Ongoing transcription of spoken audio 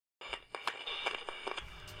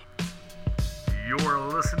You're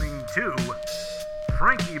listening to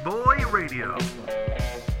FrankieBoi Radio.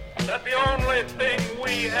 That the only thing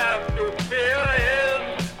we have to fear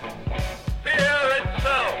is fear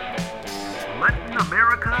itself. Letting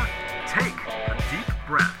America take a deep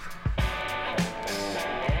breath.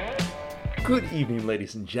 Good evening,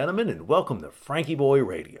 ladies and gentlemen, and welcome to FrankieBoi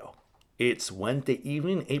Radio. It's Wednesday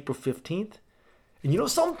evening, April 15th, and you know,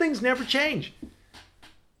 some things never change.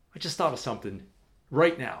 I just thought of something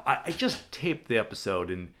right now. I just taped the episode,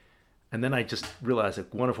 and then I just realized a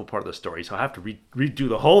wonderful part of the story, so I have to redo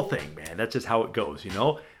the whole thing, man. That's just how it goes, you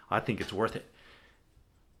know? I think it's worth it.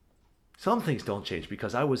 Some things don't change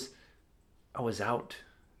because I was out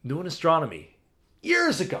doing astronomy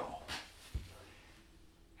years ago.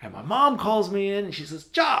 And my mom calls me in and she says,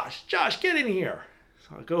 Josh, get in here.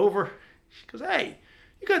 So I go over. She goes, hey,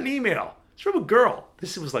 you got an email. It's from a girl.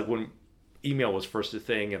 This was like when email was first a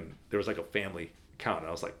thing and there was like a family account. And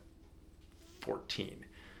I was like 14.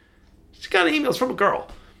 She got an email. It's from a girl.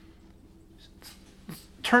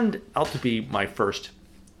 Turned out to be my first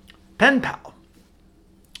pen pal.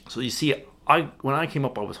 So you see, when I came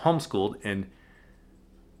up, I was homeschooled and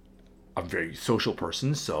I'm a very social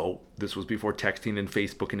person, so this was before texting and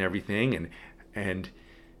Facebook and everything, and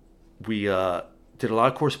we did a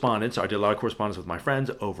lot of correspondence. I did a lot of correspondence with my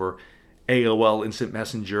friends over AOL Instant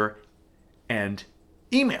Messenger and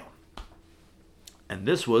email. And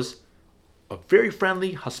this was a very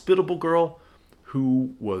friendly, hospitable girl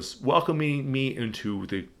who was welcoming me into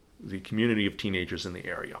the community of teenagers in the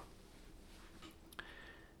area.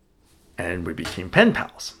 And we became pen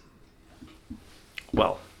pals.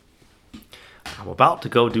 Well, I'm about to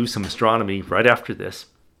go do some astronomy right after this.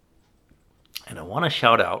 And I want to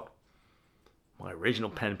shout out my original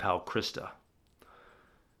pen pal, Krista.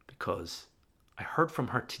 Because I heard from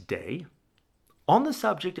her today on the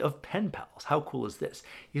subject of pen pals. How cool is this?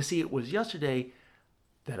 You see, it was yesterday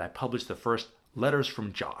that I published the first Letters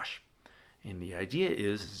from Josh. And the idea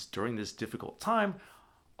is during this difficult time,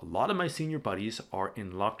 a lot of my senior buddies are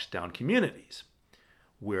in locked down communities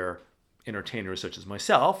where entertainers such as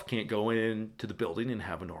myself can't go into the building and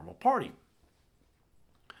have a normal party.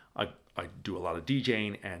 I do a lot of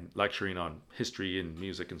DJing and lecturing on history and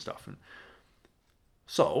music and stuff. And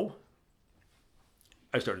so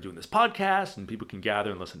I started doing this podcast, and people can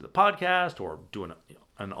gather and listen to the podcast or do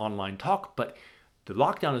an online talk. But the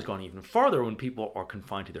lockdown has gone even farther when people are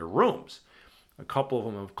confined to their rooms. A couple of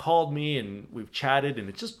them have called me and we've chatted, and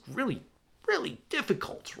it's just really, really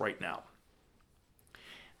difficult right now.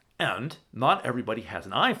 And not everybody has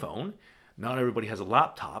an iPhone. Not everybody has a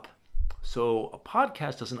laptop. So a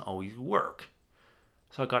podcast doesn't always work.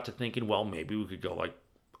 So I got to thinking, well, maybe we could go like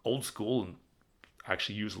old school and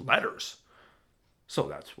actually use letters. So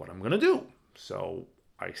that's what I'm going to do. So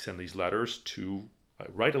I send these letters I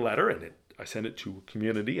write a letter and I send it to a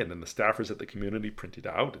community, and then the staffers at the community print it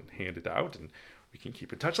out and hand it out, and we can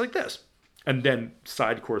keep in touch like this. And then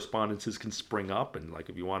side correspondences can spring up, and like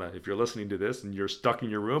if you're listening to this and you're stuck in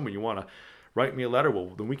your room and you want to write me a letter,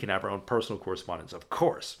 well, then we can have our own personal correspondence, of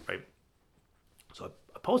course, right? So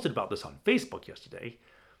I posted about this on Facebook yesterday,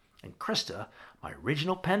 and Krista, my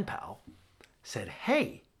original pen pal, said,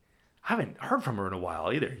 hey, I haven't heard from her in a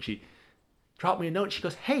while either. And she dropped me a note. She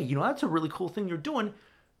goes, hey, that's a really cool thing you're doing.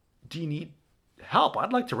 Do you need help?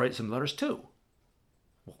 I'd like to write some letters too.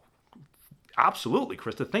 Absolutely,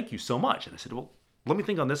 Krista. Thank you so much. And I said, well, let me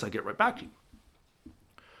think on this. I'll get right back to you.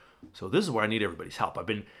 So this is where I need everybody's help. I've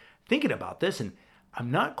been thinking about this, and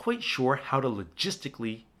I'm not quite sure how to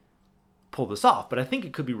logistically pull this off, but I think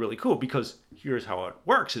it could be really cool because here's how it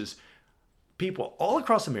works is people all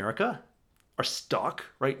across America are stuck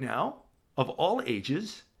right now of all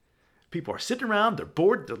ages. People are sitting around, they're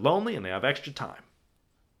bored, they're lonely, and they have extra time.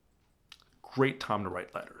 Great time to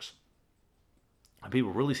write letters. And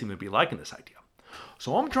people really seem to be liking this idea.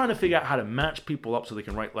 So I'm trying to figure out how to match people up so they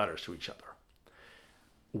can write letters to each other.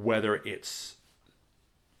 Whether it's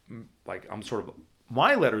like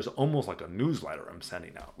my letter is almost like a newsletter I'm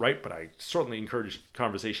sending out, right? But I certainly encourage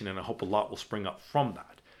conversation, and I hope a lot will spring up from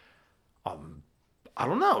that. I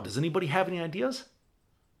don't know. Does anybody have any ideas?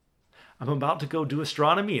 I'm about to go do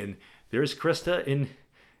astronomy, and there's Krista in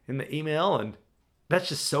the email, and that's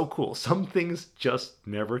just so cool. Some things just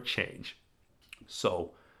never change.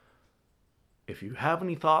 So if you have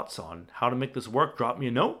any thoughts on how to make this work, drop me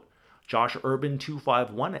a note,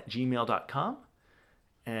 joshurban251@gmail.com,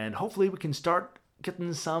 and hopefully we can start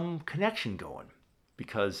getting some connection going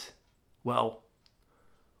because, well,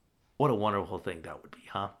 what a wonderful thing that would be,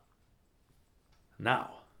 huh?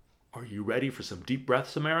 Now, are you ready for some deep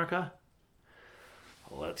breaths, America?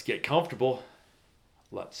 Let's get comfortable.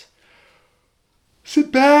 Let's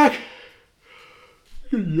sit back,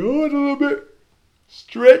 Yawn a little bit.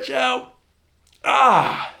 Stretch out.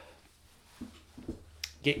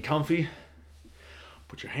 Get comfy.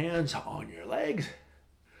 Put your hands on your legs.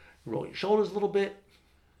 Roll your shoulders a little bit.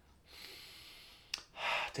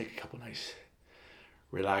 Take a couple nice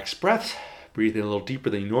relaxed breaths. Breathe in a little deeper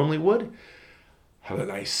than you normally would. Have a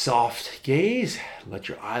nice soft gaze. Let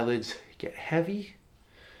your eyelids get heavy.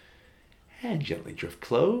 And gently drift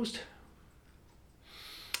closed.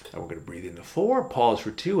 Now we're going to breathe into 4, pause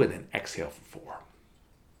for 2, and then exhale for 4.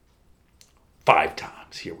 5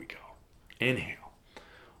 times. Here we go. Inhale.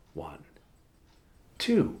 1,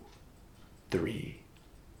 2, 3,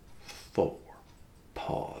 4.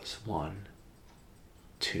 Pause. 1,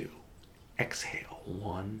 2. Exhale.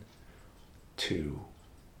 1, 2,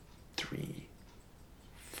 3,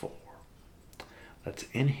 4. Let's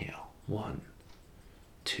inhale. 1,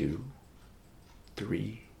 2,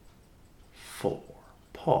 3, 4.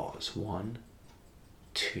 Pause. 1,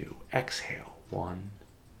 2. Exhale. 1,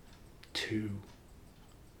 2,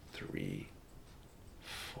 3,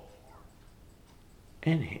 4.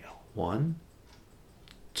 Inhale. 1,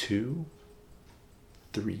 2,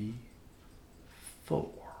 3, 4.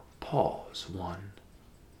 Pause. 1,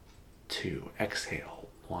 2. Exhale.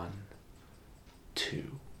 1,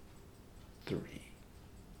 2, 3,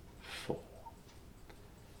 4.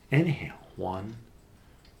 Inhale. 1,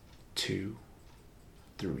 2,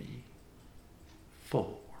 3,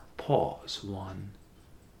 4. Pause. 1,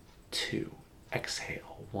 2.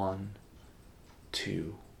 Exhale. 1,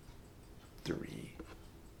 2, 3,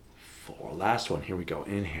 4. Last one. Here we go.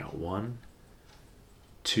 Inhale. 1,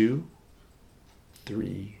 2,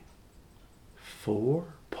 3, 4.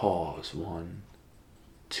 Pause. 1,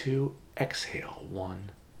 2. Exhale.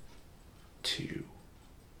 1, 2,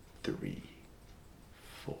 3,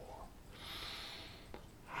 4.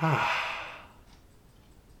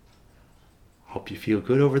 Hope you feel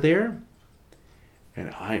good over there. And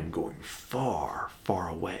I'm going far, far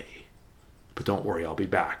away. But don't worry, I'll be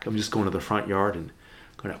back. I'm just going to the front yard and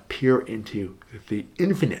going to peer into the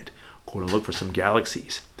infinite. Going to look for some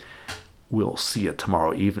galaxies. We'll see you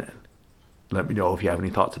tomorrow evening. Let me know if you have any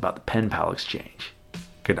thoughts about the pen pal exchange.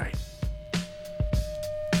 Good night.